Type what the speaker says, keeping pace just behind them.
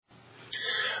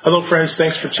Hello, friends.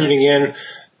 Thanks for tuning in.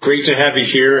 Great to have you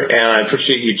here, and I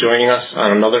appreciate you joining us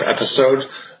on another episode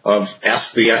of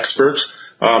Ask the Expert.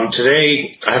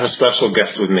 Today, I have a special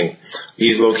guest with me.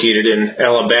 He's located in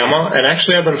Alabama, and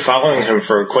actually I've been following him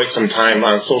for quite some time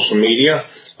on social media.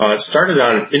 It started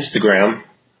on Instagram,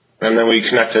 and then we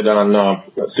connected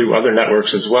on through other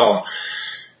networks as well.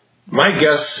 My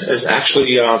guest is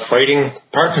actually fighting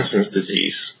Parkinson's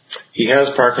disease. He has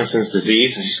Parkinson's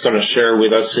disease, and he's going to share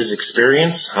with us his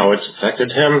experience, how it's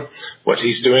affected him, what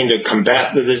he's doing to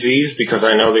combat the disease, because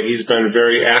I know that he's been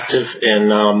very active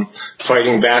in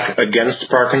fighting back against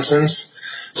Parkinson's.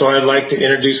 So I'd like to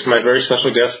introduce my very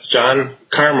special guest, John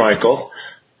Carmichael.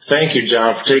 Thank you,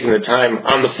 John, for taking the time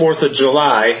on the 4th of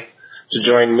July to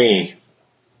join me.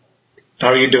 How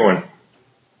are you doing?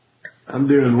 I'm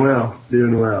doing well.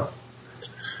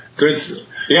 Good.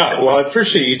 Yeah, well, I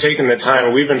appreciate you taking the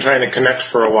time. We've been trying to connect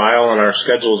for a while, and our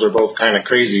schedules are both kind of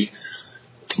crazy.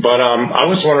 But I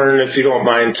was wondering if you don't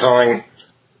mind telling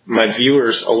my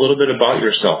viewers a little bit about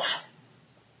yourself.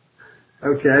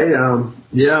 Okay. I'm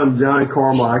John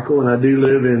Carmichael, and I do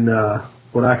live in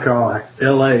what I call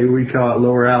L.A. We call it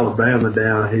Lower Alabama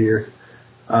down here.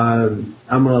 I'm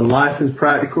a licensed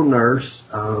practical nurse.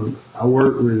 I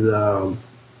work with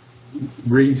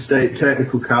Reed State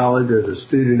Technical College as a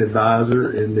student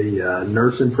advisor in the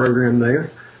nursing program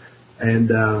there.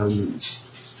 And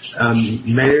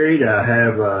I'm married. I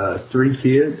have 3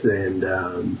 kids, and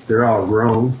they're all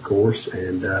grown, of course.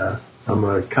 And I'm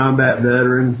a combat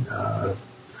veteran,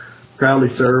 proudly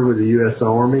served with the U.S.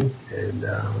 Army, and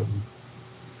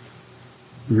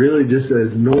really just a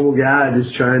normal guy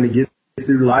just trying to get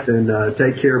through life and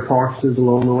take care of Parkinson's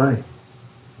along the way.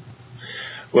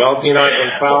 Well, you know, I've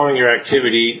been following your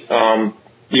activity.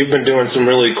 You've been doing some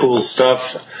really cool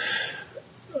stuff.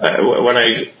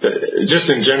 Just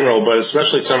in general, but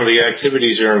especially some of the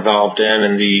activities you're involved in,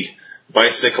 and the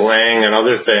bicycling and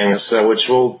other things, which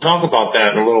we'll talk about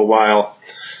that in a little while.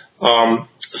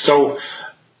 So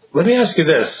let me ask you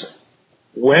this: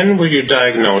 when were you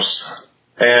diagnosed,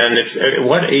 and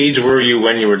what age were you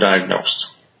when you were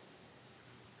diagnosed?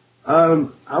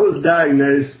 I was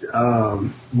diagnosed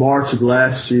March of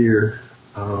last year.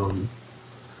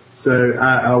 So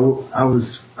I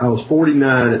was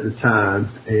 49 at the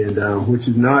time, and which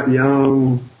is not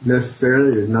young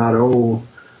necessarily, it's not old.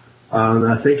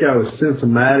 I think I was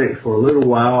symptomatic for a little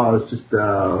while. I was just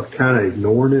kind of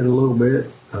ignoring it a little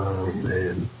bit,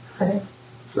 and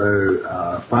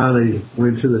so finally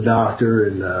went to the doctor,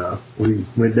 and we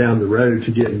went down the road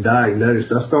to getting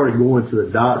diagnosed. I started going to the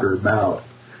doctor about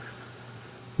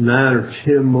 9 or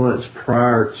 10 months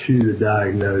prior to the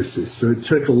diagnosis, so it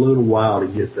took a little while to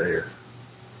get there.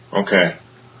 Okay.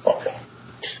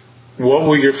 What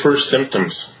were your first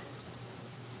symptoms?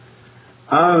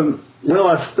 Well,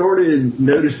 I started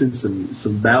noticing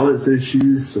some balance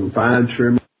issues, some fine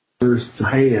tremors, some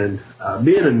hand.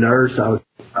 Being a nurse, I was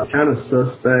kind of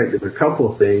suspect of a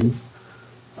couple of things.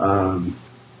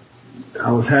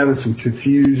 I was having some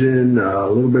confusion, a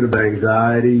little bit of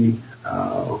anxiety.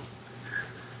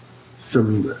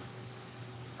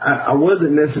 I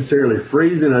wasn't necessarily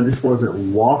freezing, I just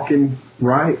wasn't walking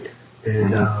right,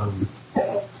 and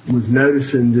was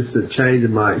noticing just a change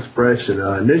in my expression.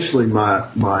 Initially, my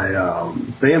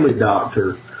family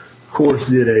doctor, of course,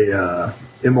 did a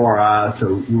MRI to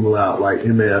rule out like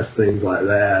MS, things like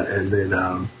that, and then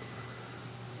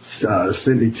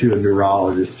sent me to a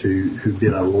neurologist who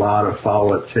did a lot of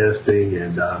follow-up testing,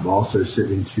 and also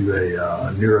sent me to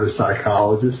a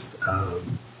neuropsychologist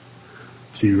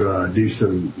to do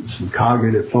some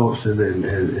cognitive function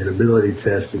and ability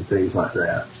testing, things like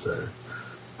that. So,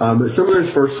 but some of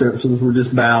those first symptoms were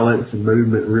just balance and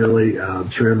movement, really,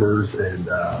 tremors, and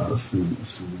some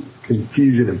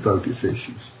confusion and focus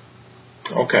issues.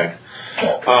 Okay.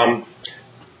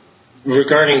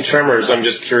 Regarding tremors, I'm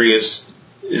just curious,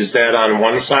 is that on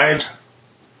one side?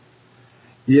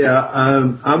 Yeah,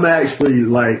 I'm actually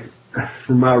like,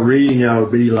 from my reading, I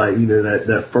would be like,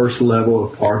 that first level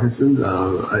of Parkinson's.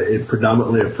 It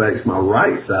predominantly affects my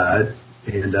right side,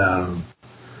 and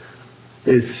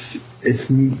it's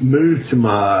moved to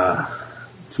my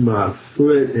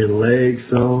foot and leg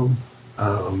some.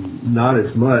 Not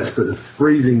as much, but the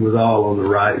freezing was all on the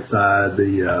right side.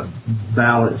 The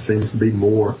balance seems to be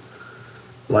more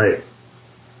like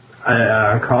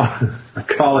I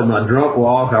call it my drunk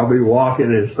walk. I'll be walking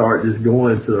and start just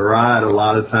going to the right a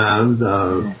lot of times,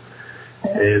 and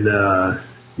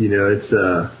it's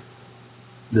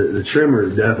the tremor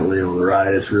is definitely on the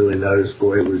right. It's really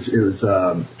noticeable. It was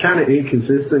kind of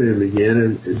inconsistent in the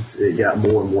beginning. It got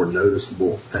more and more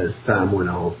noticeable as time went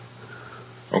on.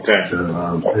 Okay.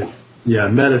 So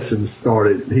medicine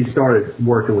started. He started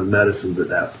working with medicines at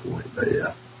that point. But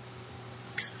yeah.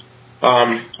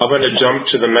 I'm going to jump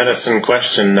to the medicine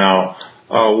question now.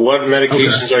 What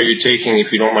medications are you taking,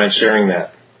 if you don't mind sharing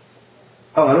that?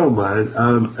 Oh, I don't mind.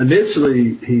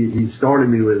 Initially, he started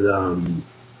me with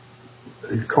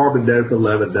carbidopa,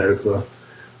 levodopa,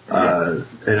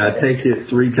 and I take it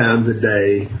 3 times a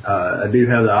day. I do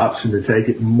have the option to take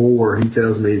it more. He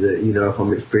tells me that, if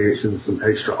I'm experiencing some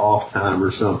extra off time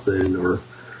or something or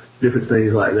different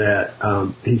things like that.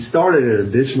 He started an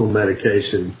additional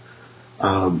medication,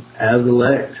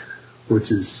 Azilect, which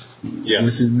has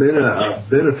been a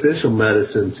beneficial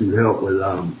medicine to help with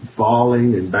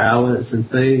falling and balance and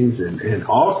things, and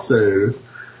also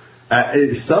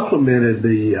it supplemented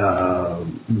the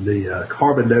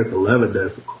carbidopa,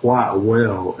 levodopa quite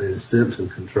well in symptom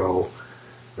control.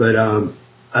 But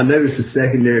I noticed a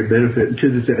secondary benefit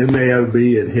because it's an MAOB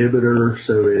inhibitor,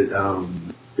 so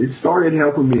it started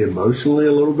helping me emotionally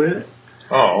a little bit.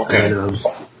 Oh, okay. And,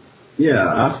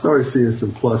 I started seeing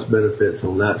some plus benefits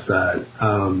on that side.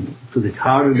 For the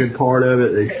cognitive part of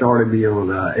it, they started me on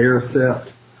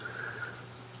Aricept.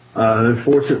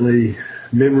 Unfortunately,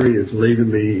 memory is leaving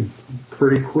me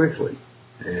pretty quickly,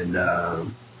 and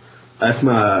that's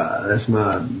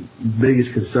my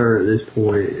biggest concern at this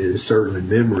point is certainly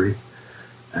memory,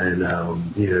 and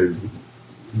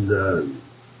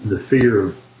the fear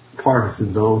of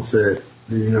Parkinson's onset,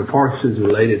 Parkinson's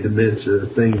related dementia,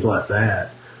 things like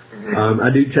that. I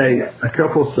do take a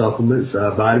couple of supplements,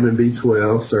 vitamin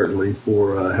B12 certainly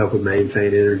for helping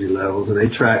maintain energy levels, and they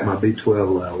track my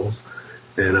B12 levels,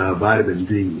 and vitamin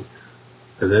D,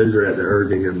 and those are at the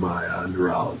urging of my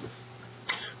neurologist.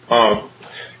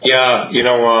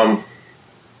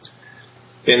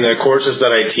 In the courses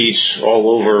that I teach all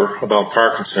over about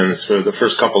Parkinson's, for the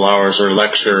first couple hours or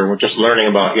lecture, we're just learning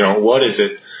about, what is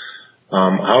it,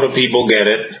 how do people get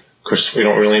it? Of course, we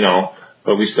don't really know,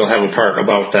 but we still have a part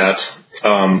about that.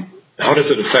 How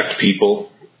does it affect people?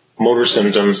 Motor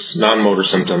symptoms, non-motor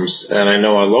symptoms. And I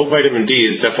know low vitamin D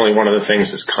is definitely one of the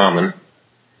things that's common.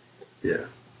 Yeah.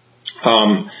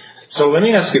 So let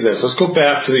me ask you this. Let's go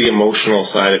back to the emotional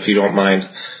side, if you don't mind.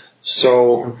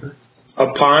 So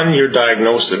upon your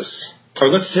diagnosis, or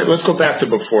let's go back to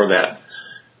before that.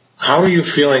 How were you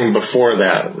feeling before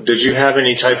that? Did you have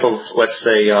any type of, let's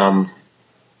say,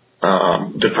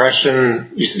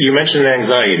 depression? You mentioned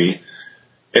anxiety.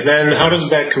 And then how does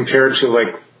that compare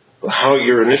to how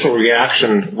your initial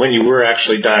reaction when you were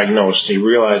actually diagnosed? You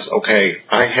realized, okay,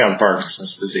 I have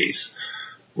Parkinson's disease.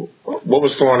 What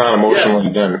was going on emotionally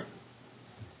then?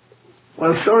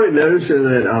 Well, I started noticing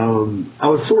that I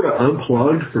was sort of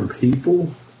unplugged from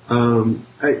people,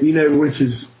 which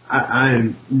is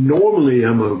I'm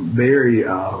a very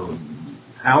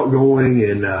outgoing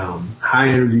and high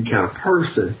energy kind of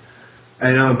person.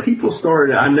 And I noticed people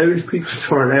started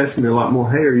asking me a lot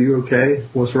more, hey, are you okay?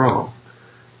 What's wrong?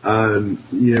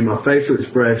 My facial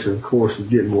expression, of course, was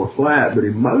getting more flat, but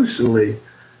emotionally,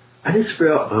 I just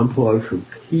felt unplugged from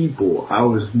people. I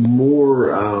was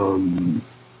more,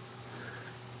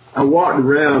 I walked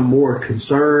around more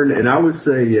concerned, and I would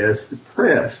say, yes,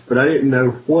 depressed, but I didn't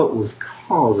know what was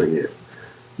causing it.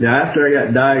 Now, after I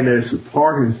got diagnosed with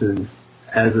Parkinson's,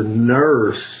 as a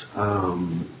nurse,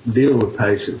 dealing with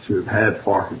patients who have had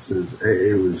Parkinson's,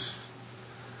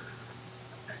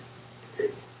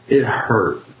 it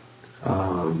hurt.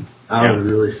 I was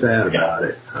really sad about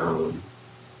it.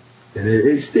 And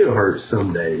it still hurts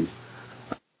some days.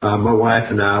 My wife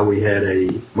and I,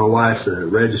 my wife's a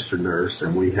registered nurse,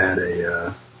 and we had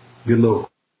a good little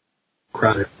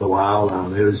cry for a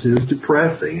while. It was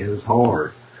depressing. It was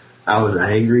hard. I was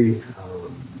angry.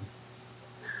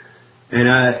 And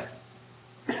I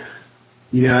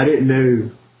didn't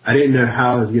know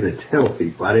how I was going to tell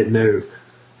people. I didn't know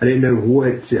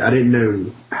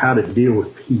how to deal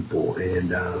with people.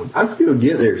 And I still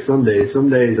get there some days. Some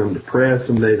days I'm depressed.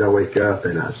 Some days I wake up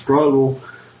and I struggle.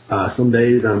 Some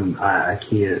days I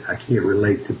can't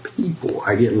relate to people.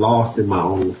 I get lost in my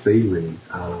own feelings.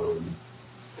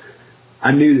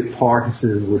 I knew that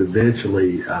Parkinson's would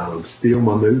eventually steal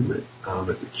my movement.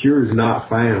 If the cure is not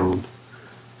found,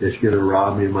 it's going to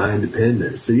rob me of my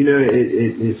independence. So,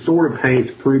 it sort of paints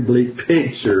a pretty bleak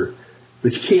picture,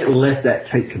 but you can't let that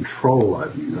take control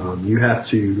of you. You have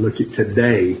to look at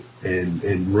today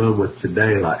and run with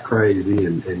today like crazy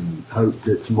and hope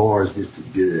that tomorrow's just as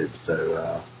good.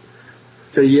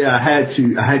 So yeah, I had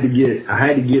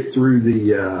to get through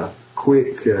the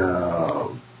quick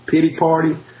pity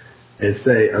party and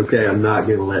say, okay, I'm not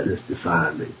going to let this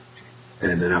define me.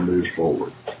 And then I moved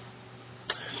forward.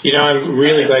 I'm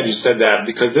really glad you said that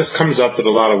because this comes up at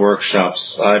a lot of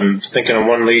workshops. I'm thinking of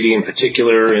one lady in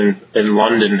particular in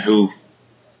London who,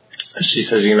 she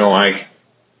says,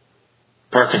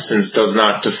 Parkinson's does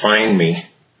not define me.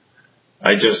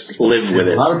 I just live with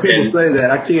it. A lot of people say that.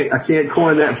 I can't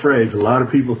coin that phrase. A lot of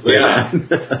people say that.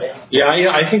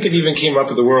 I think it even came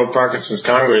up at the World Parkinson's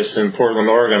Congress in Portland,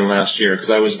 Oregon last year because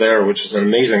I was there, which is an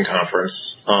amazing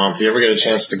conference. If you ever get a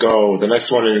chance to go, the next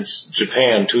one is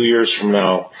Japan 2 years from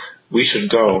now. We should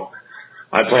go.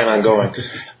 I plan on going.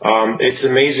 It's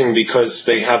amazing because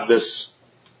they have this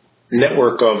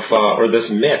network of, or this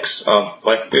mix of,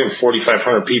 like, we have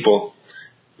 4,500 people.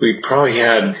 We probably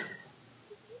had,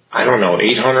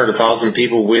 800, 1,000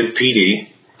 people with PD,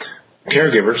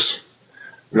 caregivers,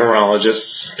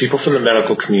 neurologists, people from the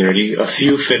medical community, a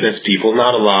few fitness people,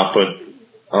 not a lot,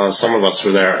 but some of us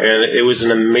were there. And it was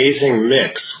an amazing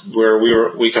mix where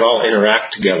we could all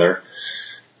interact together.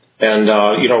 And,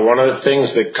 one of the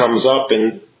things that comes up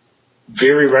and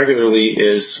very regularly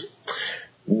is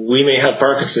we may have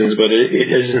Parkinson's, but it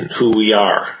isn't who we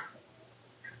are.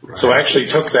 Right. So I actually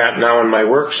took that now in my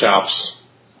workshops.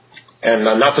 And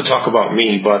not to talk about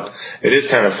me, but it is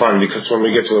kind of fun because when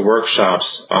we get to the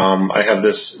workshops, I have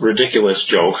this ridiculous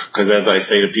joke because as I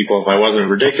say to people, if I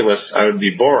wasn't ridiculous, I would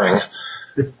be boring.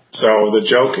 So the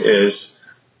joke is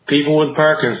people with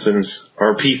Parkinson's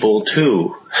are people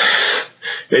too.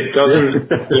 It doesn't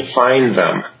define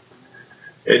them.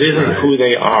 It isn't who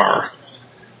they are.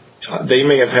 They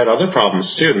may have had other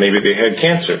problems too. Maybe they had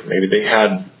cancer. Maybe they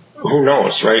had, who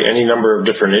knows, right? Any number of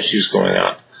different issues going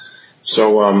on.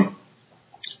 So,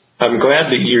 I'm glad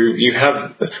that you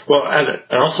have, well,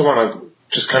 I also want to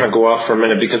just kind of go off for a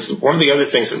minute because one of the other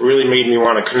things that really made me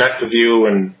want to connect with you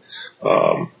and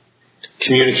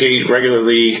communicate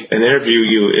regularly and interview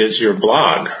you is your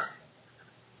blog.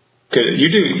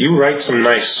 You write some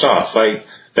nice stuff. Like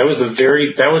that was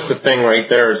the thing right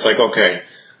there. It's like, okay,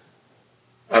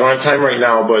 I don't have time right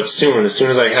now, but as soon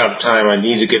as I have time, I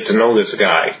need to get to know this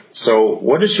guy. So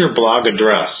what is your blog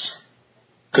address?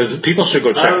 Because people should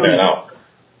go check that out.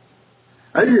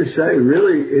 I just say,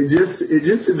 really, it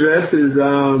just addresses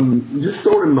just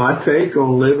sort of my take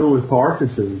on living with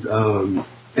Parkinson's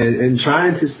and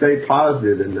trying to stay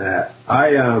positive in that.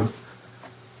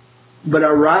 But I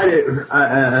write it.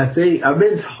 I think I've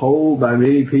been told by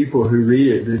many people who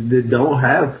read it that don't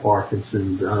have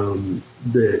Parkinson's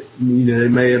that they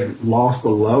may have lost a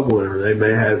loved one or they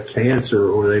may have cancer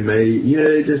or they may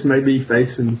they just may be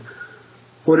facing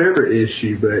whatever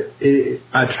issue. But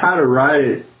I try to write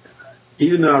it.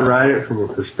 Even though I write it from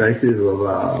a perspective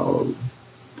of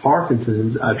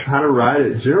Parkinson's, I try to write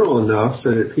it general enough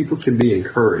so that people can be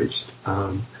encouraged.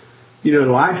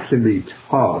 Life can be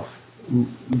tough.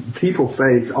 People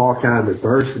face all kinds of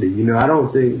adversity. I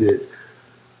don't think that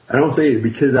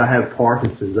because I have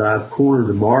Parkinson's, I've cornered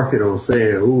the market on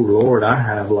saying, "Oh Lord, I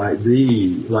have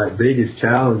the biggest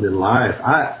challenge in life."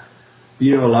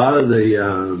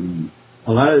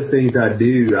 A lot of the things I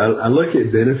do, I look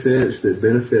at benefits that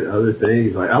benefit other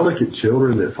things. Like I look at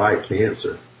children that fight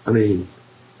cancer. I mean,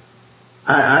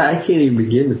 I can't even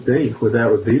begin to think what that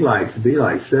would be like to be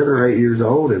like 7 or 8 years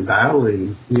old and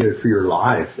battling, for your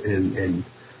life. And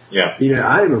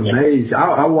I am amazed.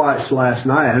 I watched last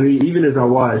night. I mean, even as I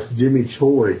watched Jimmy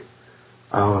Choi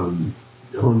on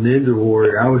Ninja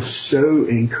Warrior, I was so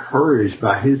encouraged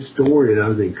by his story, and I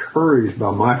was encouraged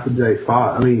by Michael J.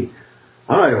 Fox. I mean,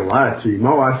 I'm not going to lie to you.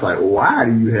 My wife's like, why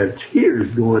do you have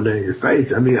tears going down your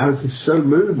face? I mean, I was just so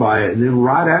moved by it. And then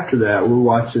right after that, we're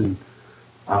watching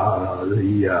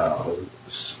the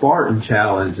Spartan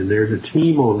Challenge, and there's a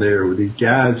team on there with these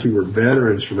guys who were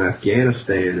veterans from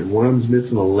Afghanistan, and one of them's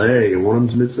missing a leg, and one of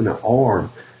them's missing an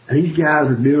arm. And these guys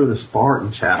are doing the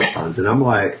Spartan Challenge. And I'm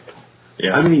like,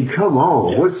 I mean, come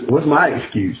on. What's my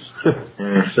excuse?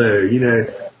 So,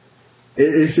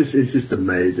 it's just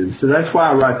amazing. So that's why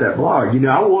I write that blog.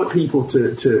 I want people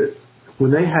to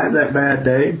when they have that bad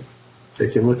day, they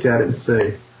can look at it and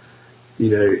say,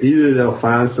 either they'll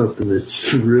find something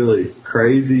that's really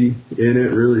crazy in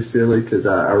it, really silly, because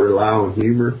I rely on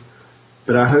humor,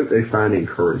 but I hope they find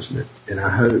encouragement, and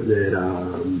I hope that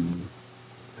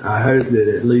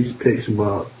at least picks them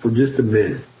up for just a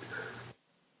minute.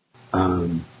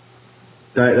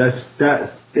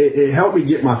 It helped me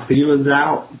get my feelings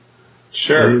out.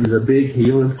 Sure. It was a big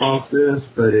healing process,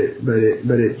 but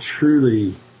it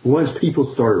truly, once people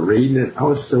started reading it, I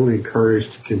was so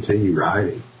encouraged to continue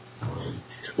writing.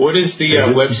 What is the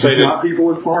website? Not people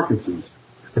with Parkinson's.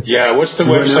 Yeah, what's the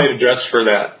website address for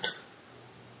that?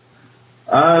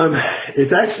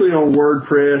 It's actually on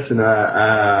WordPress, and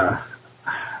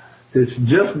it's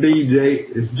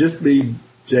just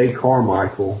Jay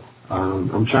Carmichael.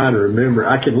 I'm trying to remember.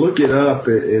 I can look it up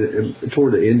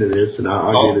toward the end of this, and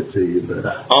I'll give it to you. But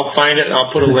I'll find it.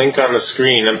 I'll put a link on the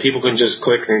screen, and people can just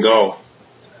click and go.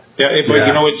 Yeah, but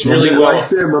you know, it's really well. Like I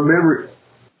said, my memory.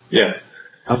 Yeah.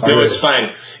 No, it's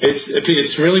fine.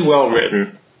 It's really well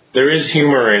written. There is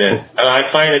humor in it, and I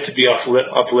find it to be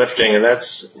uplifting. And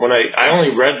that's when I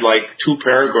only read like 2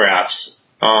 paragraphs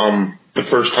the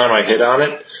first time I hit on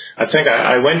it. I think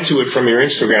I went to it from your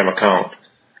Instagram account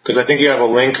because I think you have a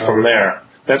link from there.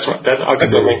 I'll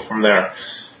get the link from there.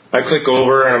 I click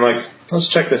over and I'm like, let's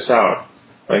check this out.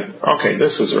 Like, okay,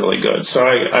 this is really good. So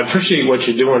I appreciate what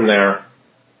you're doing there.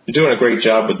 You're doing a great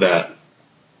job with that.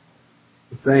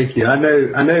 Thank you. I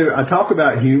know. I talk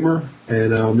about humor,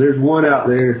 and there's one out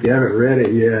there. If you haven't read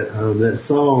it yet, that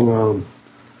song,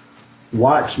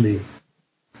 "Watch Me."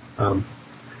 I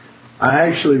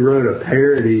actually wrote a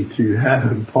parody to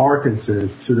having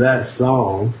Parkinson's to that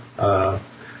song. I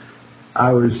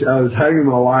was hugging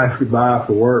my wife goodbye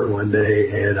for work one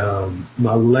day, and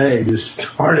my leg just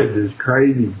started this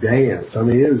crazy dance. I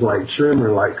mean, it was like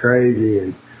trembling like crazy,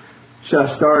 and so I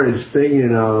started singing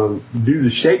 "Do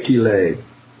the Shaky Leg,"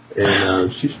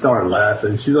 and she started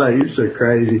laughing. She's like, "You're so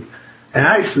crazy." And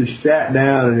I actually sat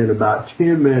down and in about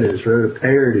 10 minutes wrote a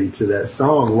parody to that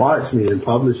song, "Watch Me," and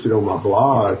published it on my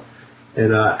blog.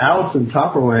 And Allison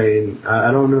Topperwayne,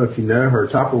 I don't know if you know her,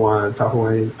 Topperwayne,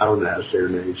 I don't know how to say her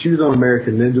name. She was on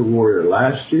American Ninja Warrior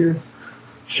last year.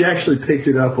 She actually picked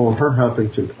it up on her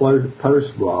Huffington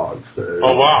Post blog. So,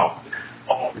 oh, wow.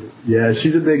 Yeah,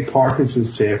 she's a big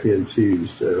Parkinson's champion too.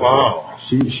 So wow.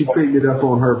 She picked it up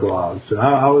on her blog. So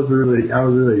I was really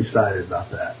excited about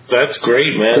that. That's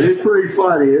great, man. But it's pretty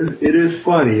funny. It is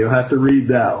funny. You'll have to read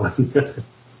that one.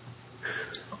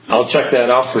 I'll check that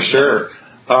out for sure.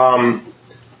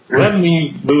 Let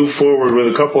me move forward with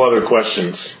a couple other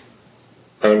questions.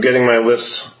 I'm getting my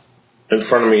list in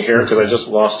front of me here because I just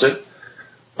lost it.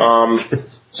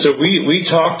 So we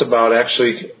talked about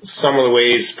actually some of the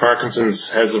ways Parkinson's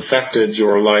has affected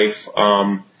your life.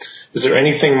 Is there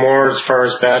anything more as far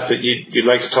as that you'd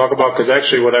like to talk about? Because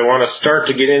actually what I want to start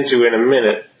to get into in a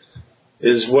minute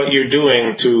is what you're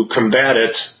doing to combat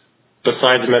it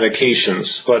besides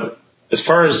medications. But as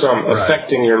far as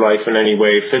affecting your life in any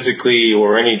way, physically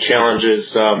or any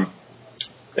challenges,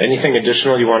 anything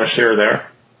additional you want to share there?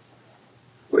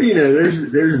 Well, you know,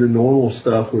 there's the normal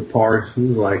stuff with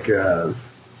Parkinson's, like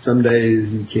some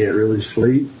days you can't really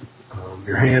sleep.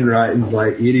 Your handwriting's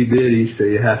like itty bitty, so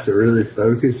you have to really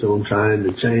focus on trying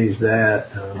to change that.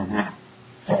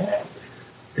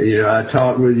 You know, I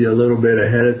talked with you a little bit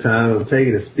ahead of time. I'm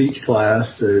taking a speech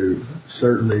class, so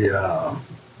certainly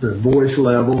the voice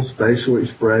levels, facial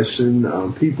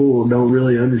expression. People don't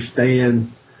really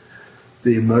understand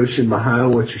the emotion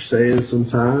behind what you're saying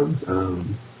sometimes.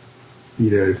 You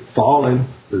know, falling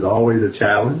is always a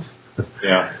challenge.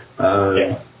 Yeah.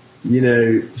 You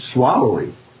know,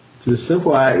 swallowing. The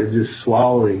simple act of just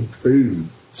swallowing food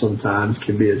sometimes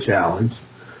can be a challenge.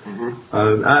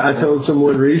 Mm-hmm. I told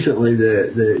someone recently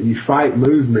that you fight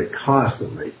movement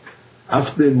constantly. I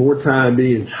spend more time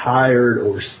being tired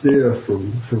or stiff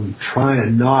from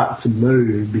trying not to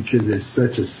move because it's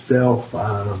such a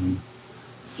self-image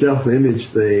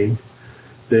thing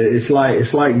that it's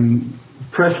like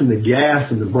pressing the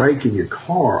gas and the brake in your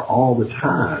car all the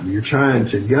time. You're trying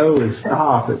to go and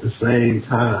stop at the same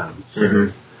time.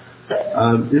 So,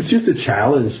 it's just a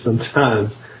challenge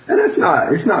sometimes, and it's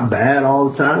not bad all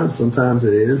the time. Sometimes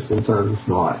it is, sometimes it's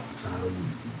not.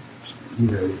 You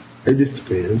know, it just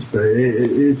depends, but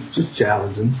it's just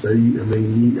challenging. So I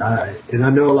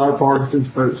know a lot of Parkinson's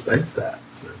folks face that.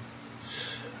 So.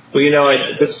 Well, you know,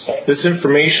 this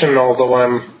information, although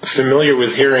I'm familiar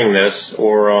with hearing this,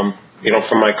 or you know,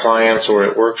 from my clients or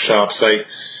at workshops,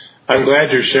 I'm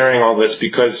glad you're sharing all this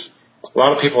because a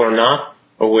lot of people are not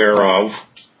aware of.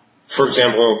 For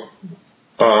example,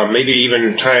 maybe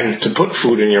even trying to put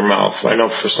food in your mouth. I know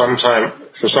for some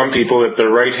people, if they're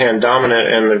right hand dominant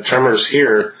and their tremor's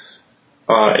here,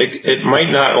 it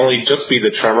might not only just be the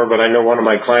tremor, but I know one of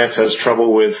my clients has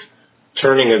trouble with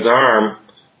turning his arm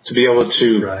to be able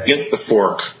to get the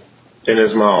fork in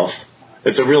his mouth.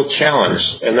 It's a real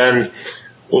challenge. And then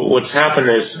what's happened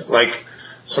is, like,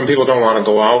 some people don't want to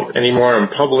go out anymore in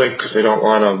public because they don't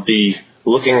want to be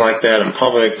looking like that in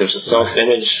public. There's a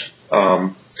self-image.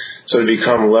 So they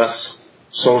become less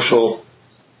social.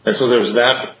 And so there's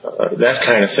that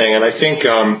kind of thing. And I think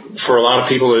for a lot of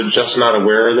people that are just not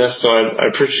aware of this, so I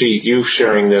appreciate you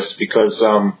sharing this because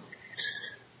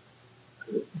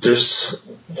there's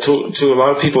to a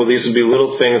lot of people, these would be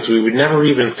little things we would never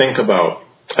even think about.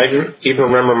 I even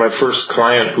remember my first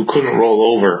client who couldn't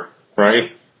roll over,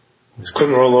 right?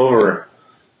 couldn't roll over.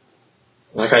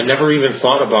 Like, I never even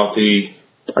thought about the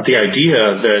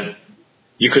idea that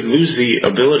you could lose the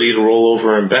ability to roll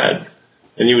over in bed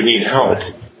and you would need help.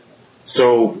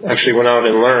 So actually went out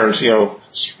and learned,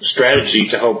 strategy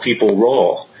to help people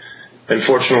roll. And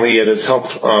fortunately, it has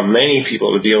helped many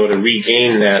people to be able to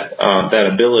regain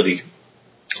that ability.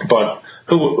 But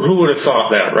who would have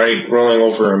thought that, right? Rolling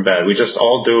over in bed. We just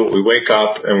all do it. We wake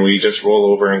up and we just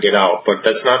roll over and get out. But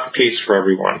that's not the case for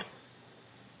everyone.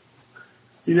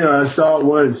 I saw it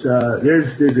once.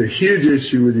 There's a huge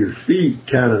issue with your feet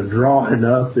kind of drawing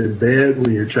up in bed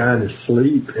when you're trying to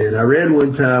sleep. And I read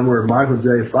one time where Michael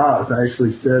J. Fox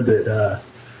actually said that,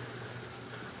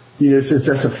 since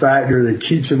that's a factor that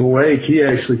keeps him awake, he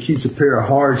actually keeps a pair of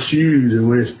hard shoes. And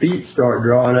when his feet start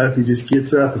drawing up, he just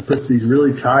gets up and puts these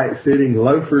really tight-fitting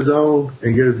loafers on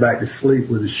and goes back to sleep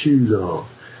with his shoes on.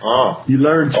 Oh. You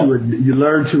learn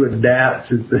to adapt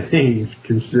to things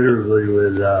considerably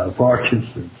with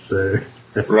Parkinson's. So.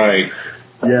 Right.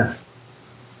 Yeah.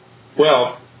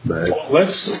 Well,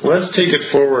 let's take it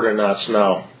forward a notch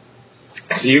now.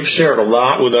 So you've shared a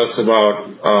lot with us about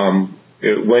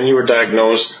when you were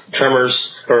diagnosed,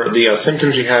 tremors, or the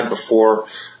symptoms you had before,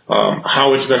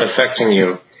 how it's been affecting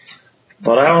you.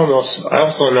 But I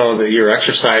also know that you're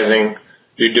exercising.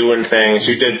 You're doing things.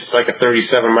 You did like a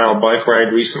 37-mile bike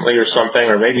ride recently or something,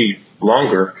 or maybe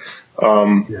longer.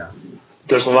 Yeah.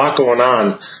 There's a lot going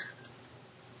on.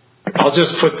 I'll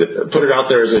just put it out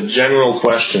there as a general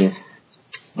question,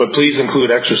 but please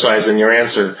include exercise in your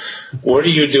answer. What are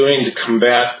you doing to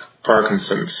combat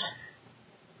Parkinson's?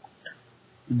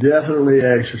 Definitely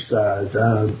exercise.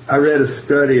 I read a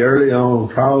study early on,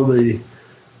 probably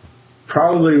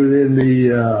within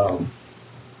the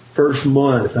first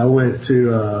month. I went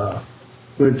to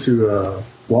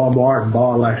Walmart and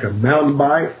bought like a mountain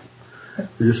bike. I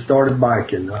just started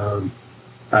biking.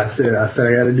 I said I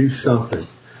got to do something,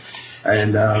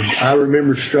 and I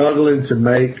remember struggling to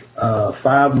make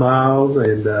 5 miles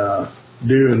and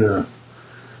doing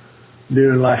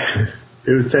like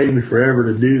it was taking me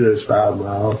forever to do those 5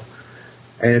 miles.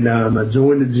 And I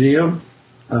joined the gym,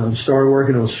 started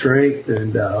working on strength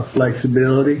and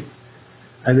flexibility.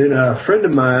 And then a friend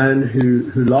of mine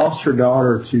who lost her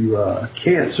daughter to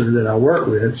cancer that I work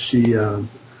with, she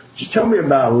told me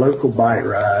about a local bike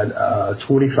ride,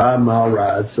 25-mile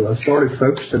ride. So I started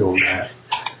focusing on that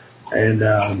and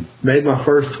made my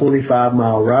first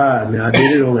 25-mile ride. Now I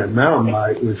did it on that mountain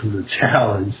bike, which was a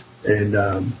challenge. And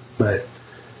but it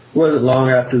wasn't long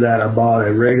after that I bought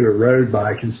a regular road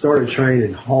bike and started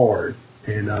training hard.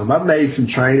 And I made some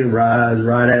training rides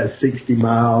right at 60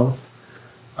 miles.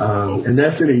 And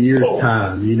that's in a year's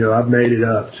time. I've made it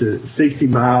up to 60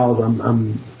 miles.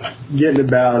 I'm getting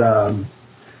about,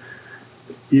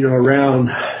 around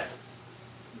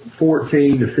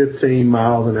 14 to 15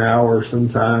 miles an hour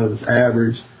sometimes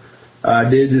average. I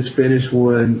did just finish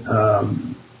one,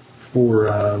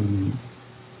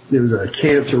 it was a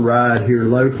cancer ride here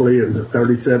locally. It was a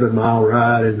 37-mile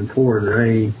ride in the pouring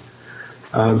rain.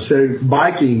 So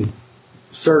biking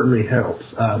certainly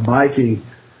helps. Biking,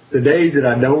 the days that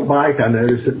I don't bike, I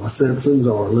notice that my symptoms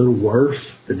are a little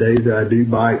worse. The days that I do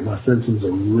bike, my symptoms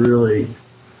are really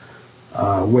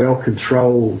well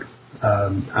controlled.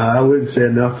 I wouldn't say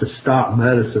enough to stop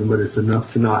medicine, but it's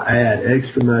enough to not add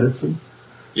extra medicine.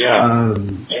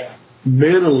 Yeah.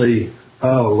 Mentally,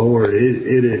 oh Lord,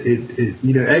 it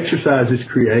exercise just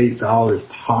creates all this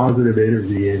positive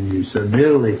energy in you. So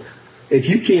mentally, if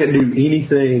you can't do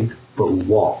anything but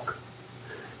walk,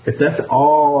 if that's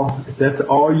all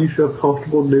you feel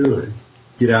comfortable doing,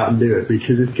 get out and do it,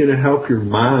 because it's going to help your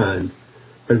mind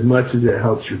as much as it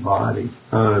helps your body.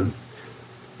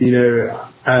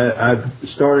 I've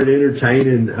started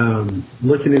entertaining,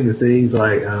 looking into things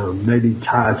like maybe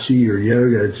Tai Chi or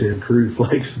yoga to improve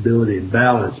flexibility and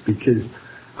balance, because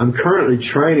I'm currently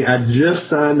training. I just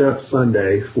signed up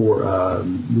Sunday for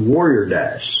the Warrior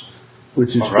Dash,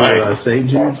 which is for St.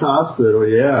 Jude's Hospital.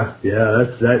 Yeah,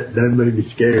 that made me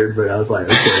scared, but I was like,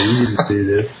 okay, we need to do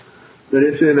this. But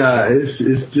it's in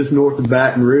it's just north of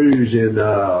Baton Rouge in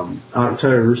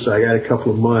October, so I got a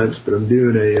couple of months. But I'm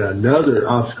doing another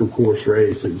obstacle course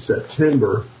race in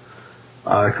September.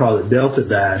 I call it Delta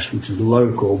Dash, which is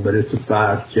local, but it's a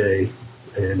 5K.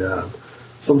 And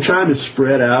so I'm trying to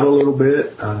spread out a little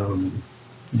bit,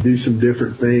 do some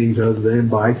different things other than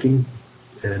biking.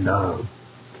 And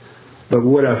but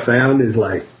what I found is,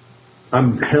 like,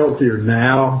 I'm healthier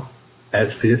now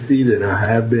at 50 than I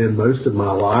have been most of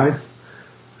my life.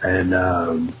 And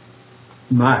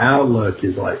my outlook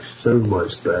is like so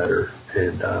much better,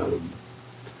 and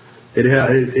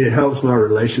it helps my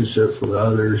relationships with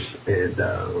others, and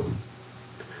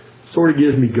sort of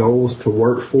gives me goals to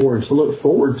work for and to look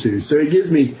forward to. So it gives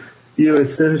me,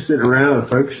 instead of sitting around and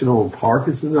focusing on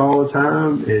Parkinson's all the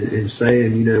time and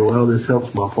saying, well, this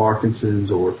helps my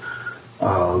Parkinson's, or,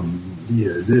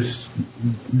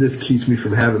 this keeps me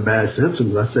from having bad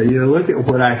symptoms. I say, look at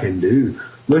what I can do.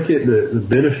 Look at the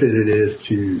benefit it is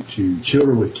to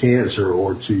children with cancer,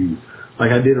 or to,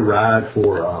 like I did a ride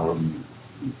for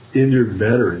injured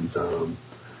veterans.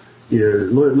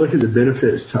 Look at the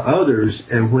benefits to others,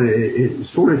 and when it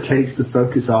sort of takes the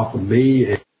focus off of me,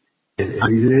 and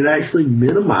it actually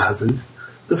minimizes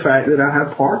the fact that I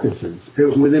have Parkinson's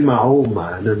within my own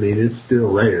mind. I mean, it's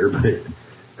still there, but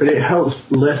it helps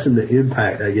lessen the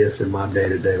impact, I guess, in my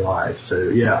day-to-day life. So,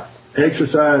 yeah,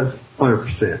 exercise,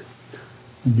 100%.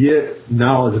 Get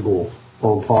knowledgeable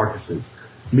on Parkinson's.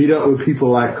 Meet up with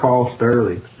people like Carl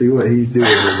Sterling. See what he's doing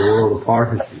in the world of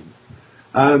Parkinson's.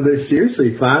 But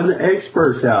seriously, find the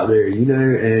experts out there, and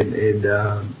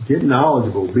get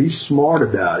knowledgeable. Be smart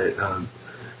about it.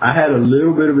 I had a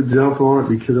little bit of a jump on it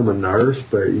because I'm a nurse,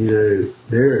 but,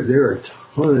 there are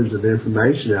tons of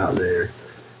information out there.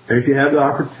 And if you have the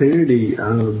opportunity,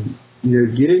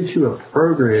 get into a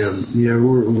program.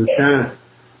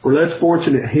 We're less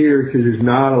fortunate here because there's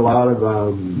not a lot of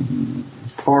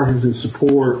Parkinson's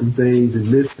support and things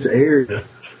in this area.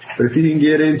 But if you can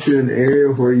get into an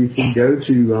area where you can go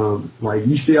to, like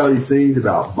you see all these things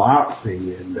about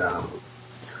boxing and,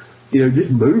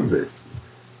 just movement,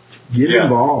 get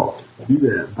involved, do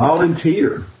that,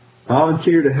 volunteer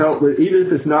to help with, even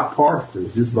if it's not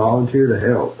Parkinson's, just volunteer to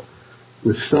help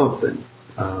with something.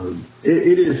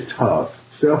 It is tough.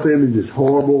 Self-image is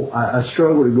horrible. I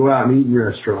struggle to go out and eat in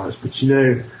restaurants, but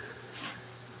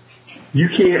you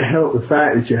can't help the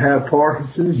fact that you have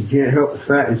Parkinson's. You can't help the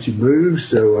fact that you move.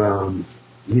 So,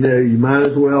 you might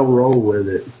as well roll with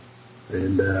it.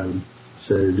 And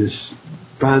so just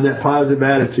find that positive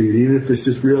attitude, even if it's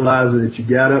just realizing that you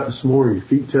got up this morning, your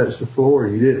feet touched the floor,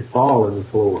 and you didn't fall on the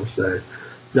floor. So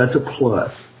that's a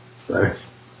plus. So.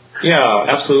 Yeah,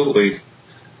 absolutely.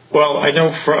 Well, I know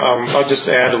I'll just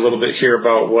add a little bit here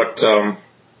about what some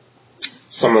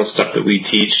of the stuff that we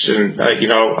teach. And,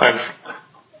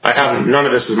 I haven't, none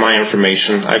of this is my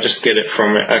information. I just get it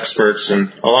from experts,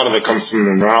 and a lot of it comes from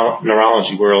the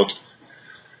neurology world.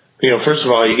 First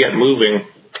of all, you get moving,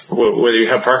 whether you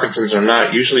have Parkinson's or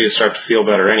not, usually you start to feel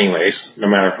better anyways, no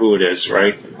matter who it is,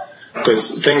 right?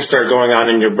 Because things start going on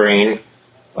in your brain.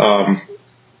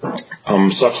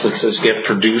 Substances get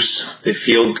produced.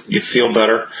 You feel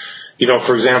better.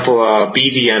 For example,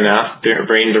 BDNF,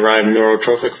 brain-derived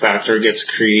neurotrophic factor, gets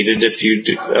created if you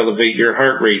elevate your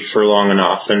heart rate for long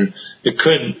enough. And it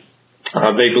could,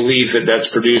 they believe that that's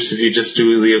produced if you just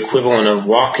do the equivalent of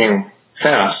walking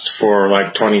fast for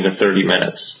like 20 to 30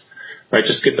 minutes. Right?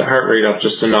 Just get the heart rate up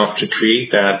just enough to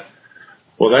create that.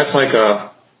 Well, that's like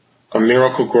a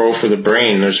miracle grow for the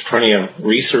brain. There's plenty of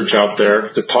research out there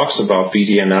that talks about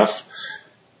BDNF.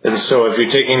 And so if you're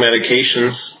taking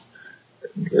medications,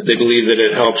 they believe that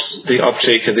it helps the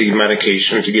uptake of the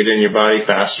medication to get in your body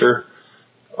faster,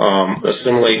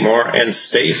 assimilate more, and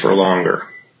stay for longer.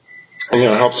 And,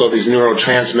 it helps all these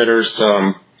neurotransmitters,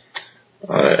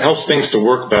 it helps things to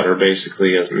work better,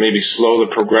 basically, maybe slow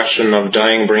the progression of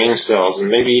dying brain cells and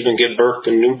maybe even give birth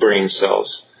to new brain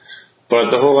cells. But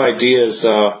the whole idea is,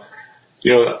 I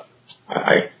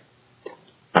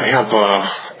have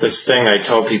this thing I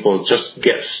tell people, just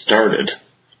get started.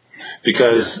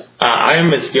 Because I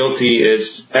am as guilty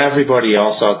as everybody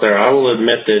else out there. I will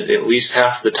admit that at least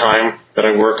half the time that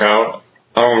I work out,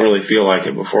 I don't really feel like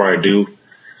it before I do.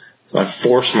 So I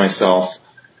force myself.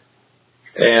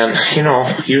 And,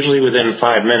 usually within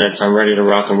 5 minutes, I'm ready to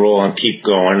rock and roll and keep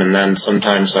going. And then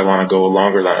sometimes I want to go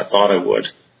longer than I thought I would.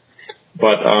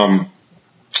 But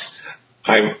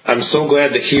I'm so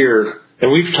glad to hear,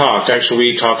 and we talked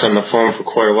on the phone for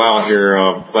quite a while here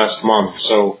last month.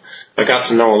 So I got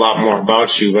to know a lot more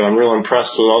about you, but I'm real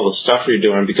impressed with all the stuff you're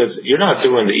doing, because you're not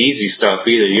doing the easy stuff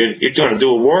either. You're doing do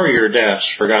a warrior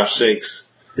dash, for gosh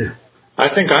sakes. Yeah. I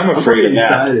think I'm afraid of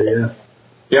that. Excited,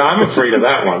 yeah, I'm afraid of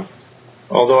that one.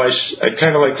 Although I'd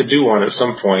kind of like to do one at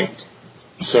some point.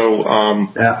 So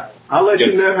yeah, I'll let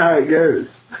you know how it goes.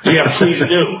 Yeah, please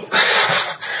do.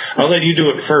 I'll let you do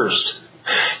it first.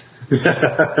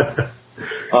 But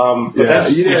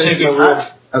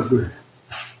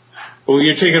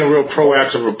you're taking a real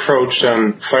proactive approach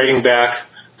on fighting back,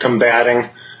 combating,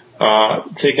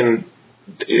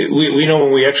 we know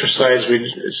when we exercise,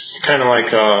 it's kind of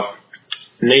like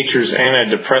nature's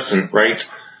antidepressant, right?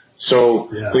 So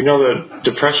we know that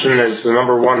depression is the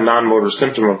number one non-motor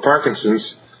symptom of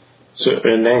Parkinson's,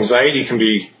 and anxiety can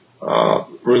be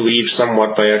relieved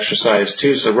somewhat by exercise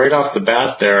too. So right off the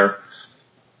bat there,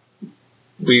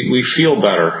 we feel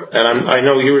better. And I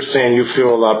know you were saying you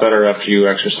feel a lot better after you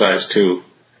exercise too.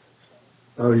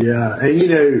 Oh yeah.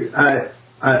 And I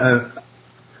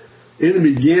in the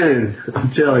beginning, I'm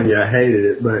telling you, I hated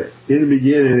it, but in the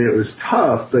beginning it was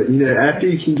tough. But after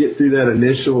you can get through that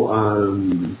initial,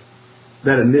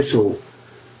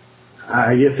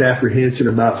 I guess, apprehension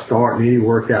about starting any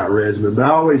workout regimen. But I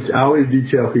always do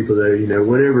tell people though,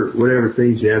 whatever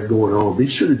things you have going on, be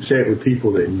sure to check with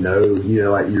people that know,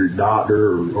 like your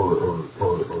doctor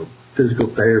or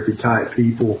physical therapy type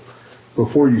people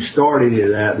before you start any of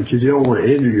that, because you don't want to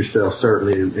injure yourself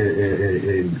certainly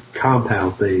and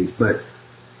compound things. But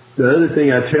the other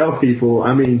thing I tell people,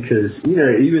 because,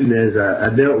 even as I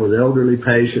dealt with elderly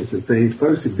patients and things,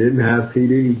 folks that didn't have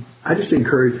PD, I just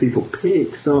encourage people,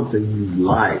 pick something you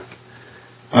like.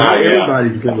 Not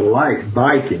everybody's going to like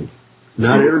biking.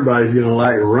 Not everybody's going to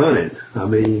like running.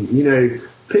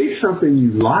 Pick something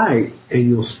you like and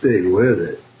you'll stick with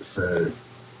it. So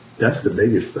that's the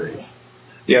biggest thing.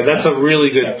 Yeah, that's a really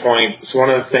good point. It's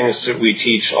one of the things that we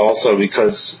teach also,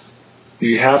 because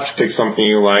you have to pick something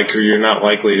you like or you're not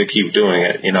likely to keep doing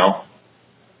it,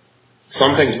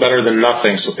 Something's better than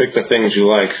nothing, so pick the things you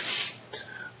like.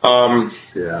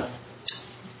 Yeah.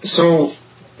 So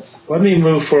let me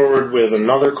move forward with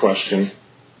another question.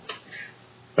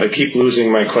 I keep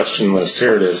losing my question list.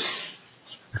 Here it is.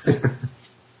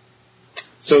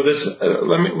 So this,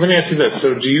 let me ask you this.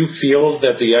 So do you feel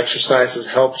that the exercise has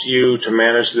helped you to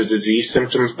manage the disease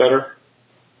symptoms better?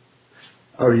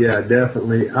 Oh yeah,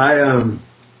 definitely. I've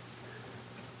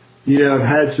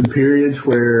had some periods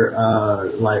where,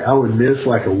 I would miss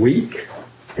like a week,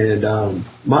 and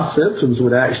my symptoms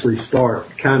would actually start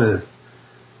kind of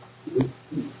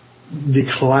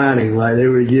declining, like they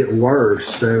would get worse.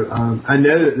 So I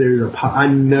know that I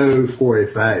know for a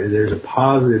fact that there's a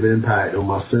positive impact on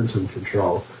my symptom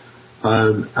control.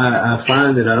 I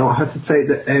find that I don't have to take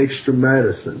the extra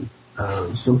medicine.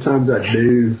 Sometimes I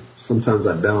do, sometimes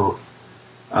I don't.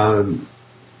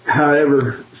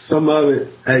 However, some of it,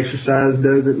 exercise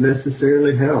doesn't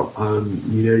necessarily help.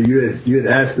 You had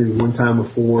asked me one time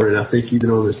before, and I think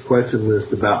even on this question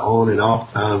list, about on and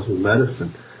off times with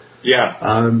medicine. Yeah.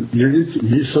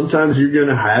 Sometimes you're going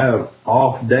to have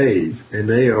off days, and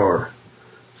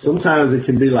sometimes it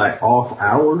can be like off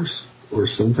hours, or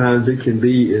sometimes it can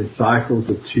be in cycles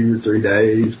of 2 or 3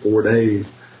 days, 4 days.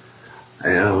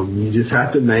 You just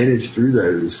have to manage through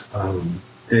those,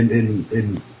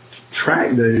 and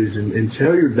track those and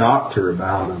tell your doctor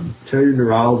about them, tell your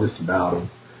neurologist about them.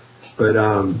 But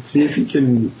see if you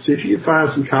can find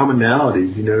some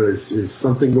commonalities. Is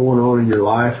something going on in your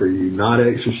life? Are you not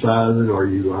exercising? Are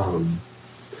you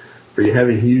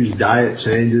having huge diet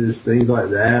changes, things like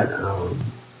that?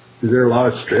 Is there a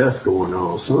lot of stress going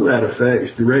on? Some of that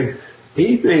affects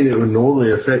anything that would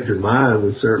normally affect your mind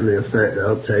would certainly affect the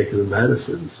uptake of the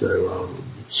medicine. So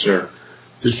sure.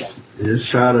 Just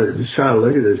try to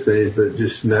look at those things, but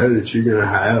just know that you're going to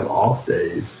have off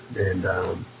days, and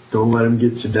don't let them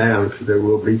get you down, because they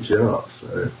will beat you up.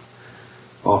 So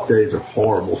off days are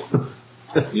horrible.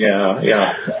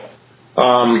 Yeah.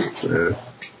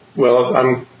 Well,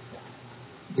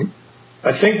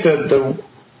 I think that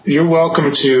you're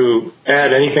welcome to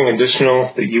add anything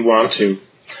additional that you want to,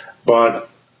 but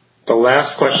the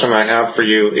last question I have for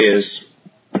you is,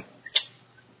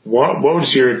 what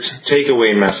was your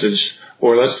takeaway message,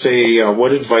 or let's say,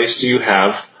 what advice do you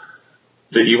have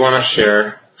that you want to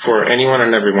share for anyone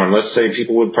and everyone? Let's say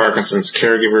people with Parkinson's,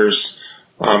 caregivers,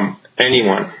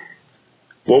 anyone.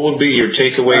 What would be your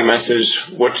takeaway message?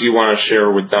 What do you want to share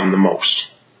with them the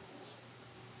most?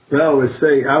 Well, I would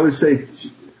say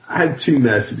I had 2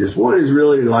 messages. One is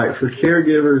really like for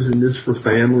caregivers and just for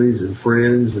families and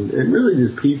friends and really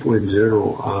just people in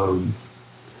general.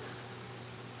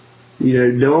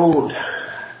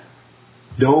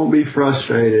 Don't be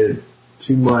frustrated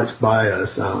too much by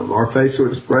us. Our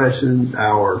facial expressions,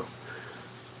 our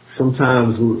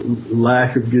sometimes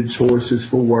lack of good choices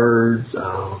for words,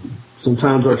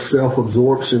 sometimes our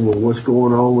self-absorption with what's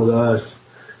going on with us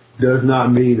does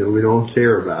not mean that we don't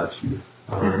care about you.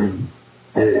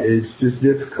 It's just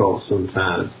difficult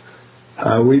sometimes.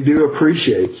 We do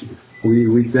appreciate you.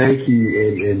 We thank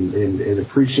you and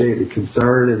appreciate the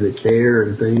concern and the care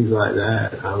and things like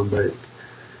that. But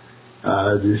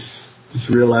just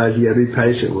realize you got to be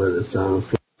patient with us.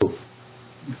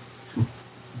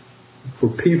 For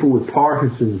people with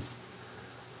Parkinson's,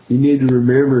 you need to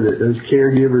remember that those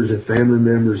caregivers and family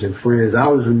members and friends. I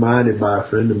was reminded by a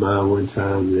friend of mine one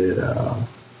time that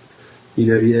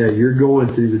you're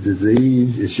going through the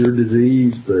disease. It's your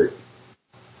disease, but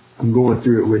I'm going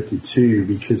through it with you too,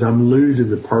 because I'm losing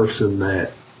the person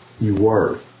that you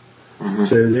were. Mm-hmm.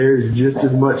 So there's just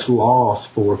as much loss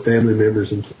for family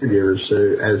members and caregivers.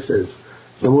 So as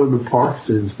someone with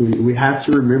Parkinson's, we have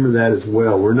to remember that as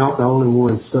well. We're not the only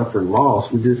ones suffering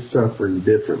loss. We're just suffering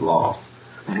different loss.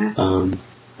 Mm-hmm.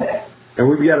 And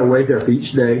we've got to wake up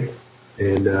each day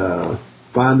and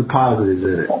find the positives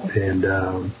in it. And,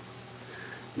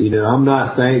 I'm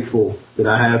not thankful that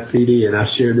I have PD. And I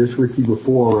shared this with you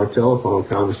before on our telephone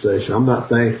conversation. I'm not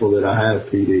thankful that I have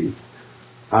PD.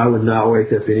 I would not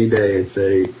wake up any day and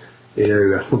say,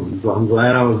 I'm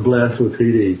glad I was blessed with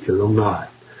PD, because I'm not.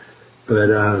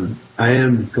 But I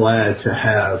am glad to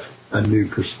have a new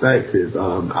perspective.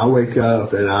 I wake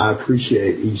up and I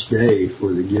appreciate each day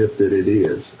for the gift that it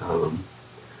is.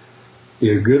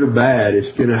 Good or bad,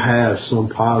 it's going to have some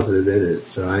positive in it.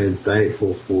 So I am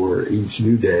thankful for each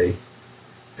new day.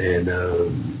 And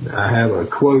I have a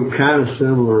quote kind of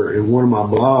similar in one of my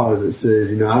blogs that says,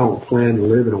 I don't plan to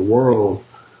live in a world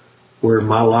where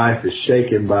my life is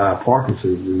shaken by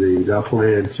Parkinson's disease. I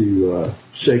plan to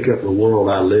shake up the world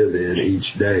I live in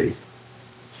each day.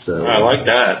 So I like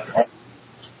that.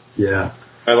 Yeah.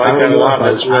 I like that a lot.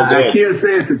 That's real good. I can't say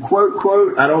it's a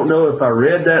quote. I don't know if I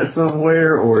read that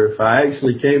somewhere or if I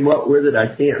actually came up with it. I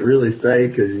can't really say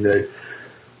because,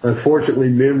 unfortunately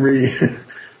memory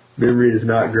is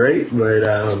not great. But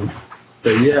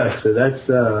yeah, so that's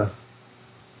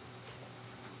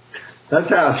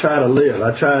how I try to live.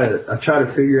 I try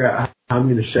to figure out how I'm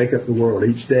going to shake up the world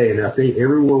each day. And I think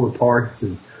everyone with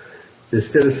Parkinson's,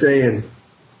 instead of saying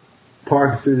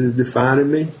Parkinson's is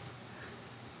defining me,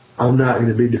 I'm not going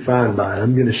to be defined by it.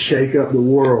 I'm going to shake up the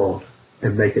world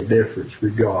and make a difference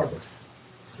regardless.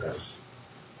 So.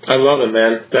 I love it,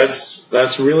 man.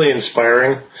 That's really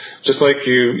inspiring. Just like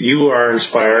you are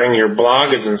inspiring. Your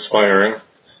blog is inspiring.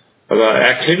 The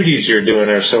activities you're doing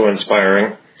are so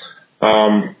inspiring.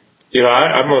 I'm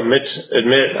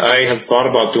admit I have thought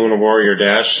about doing a Warrior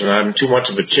Dash, and I'm too much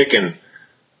of a chicken.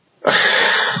 You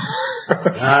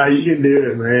can do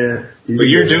it, man. But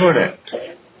you're doing it.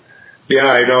 Yeah,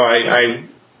 I know. I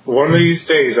one of these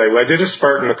days, I did a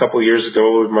Spartan a couple of years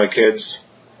ago with my kids.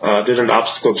 Did an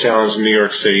obstacle challenge in New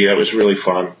York City. That was really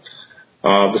fun.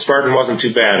 The Spartan wasn't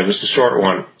too bad. It was a short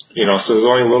one, so there's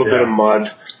only a little bit of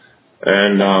mud,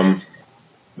 and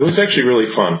it was actually really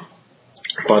fun.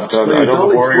 But I know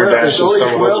the Warrior Dash is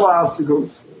some of those.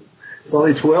 Obstacles. It's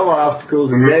only 12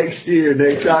 obstacles. Mm-hmm. Next year,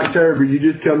 next October, you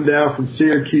just come down from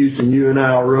Syracuse and you and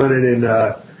I will run it in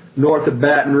north of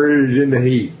Baton Rouge in the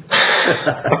heat.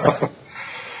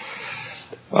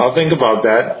 I'll think about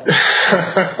that.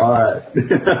 All right.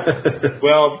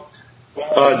 Well,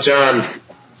 John,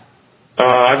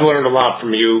 I've learned a lot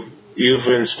from you. You've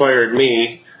inspired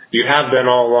me. You have been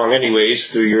all along anyways,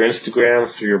 through your Instagram,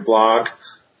 through your blog.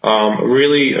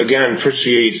 Really, again,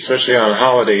 appreciate, especially on a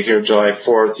holiday here, July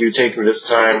 4th, you taking this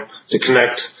time to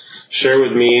connect, share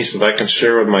with me so that I can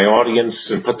share with my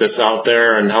audience and put this out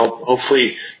there and help.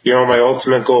 Hopefully, my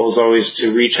ultimate goal is always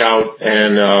to reach out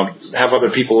and have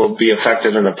other people be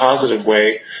affected in a positive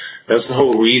way. That's the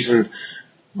whole reason,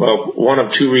 well, one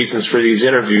of two reasons for these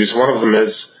interviews. One of them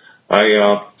is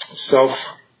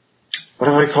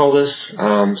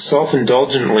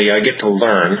self-indulgently, I get to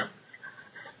learn.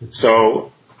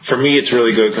 So for me, it's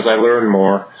really good because I learn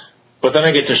more. But then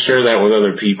I get to share that with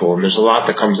other people, and there's a lot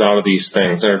that comes out of these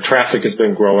things. Our traffic has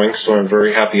been growing, so I'm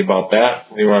very happy about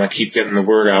that. We want to keep getting the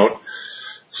word out.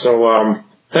 So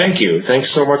thank you.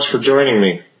 Thanks so much for joining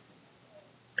me.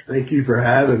 Thank you for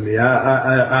having me.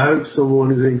 I hope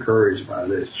someone is encouraged by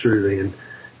this, truly.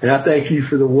 And I thank you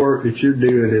for the work that you're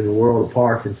doing in the world of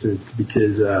Parkinson's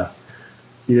because,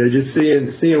 just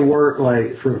seeing work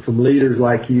like from leaders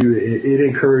like you, it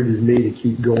encourages me to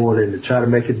keep going and to try to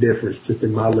make a difference just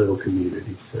in my little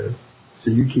community. So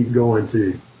you keep going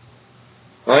too.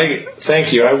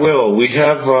 Thank you. I will. We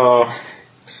have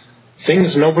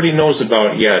things nobody knows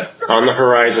about yet on the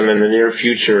horizon in the near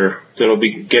future that'll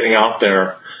be getting out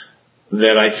there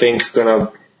that I think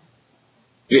gonna.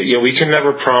 We can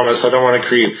never promise. I don't want to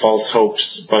create false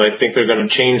hopes, but I think they're going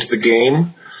to change the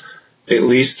game. At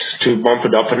least to bump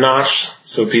it up a notch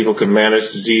so people can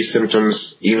manage disease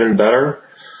symptoms even better.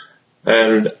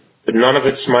 And none of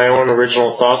it's my own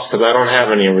original thoughts because I don't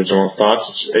have any original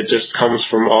thoughts. It just comes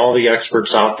from all the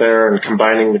experts out there and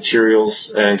combining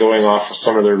materials and going off of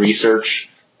some of their research,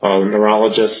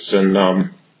 neurologists and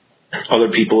other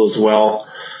people as well.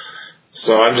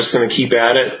 So I'm just going to keep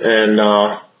at it and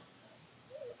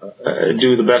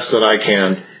do the best that I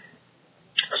can.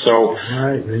 So. All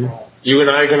right, man. You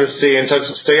and I are going to stay in touch.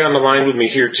 Stay on the line with me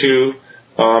here, too.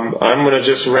 I'm going to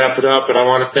just wrap it up, and I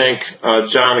want to thank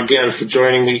John again for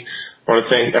joining me. I want to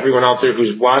thank everyone out there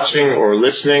who's watching or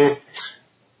listening.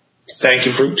 Thank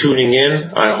you for tuning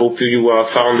in. I hope you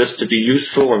found this to be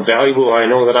useful and valuable. I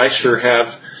know that I sure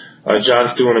have.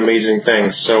 John's doing amazing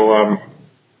things. So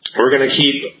we're going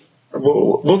to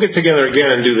we'll get together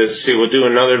again and do this. We'll do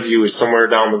another view somewhere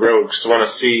down the road, because I want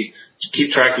to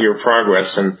keep track of your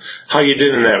progress and how you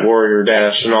did in that Warrior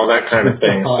Dash and all that kind of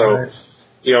thing. So,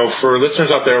 for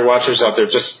listeners out there, watchers out there,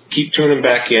 just keep tuning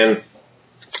back in.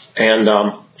 And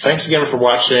thanks again for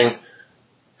watching.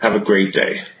 Have a great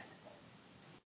day.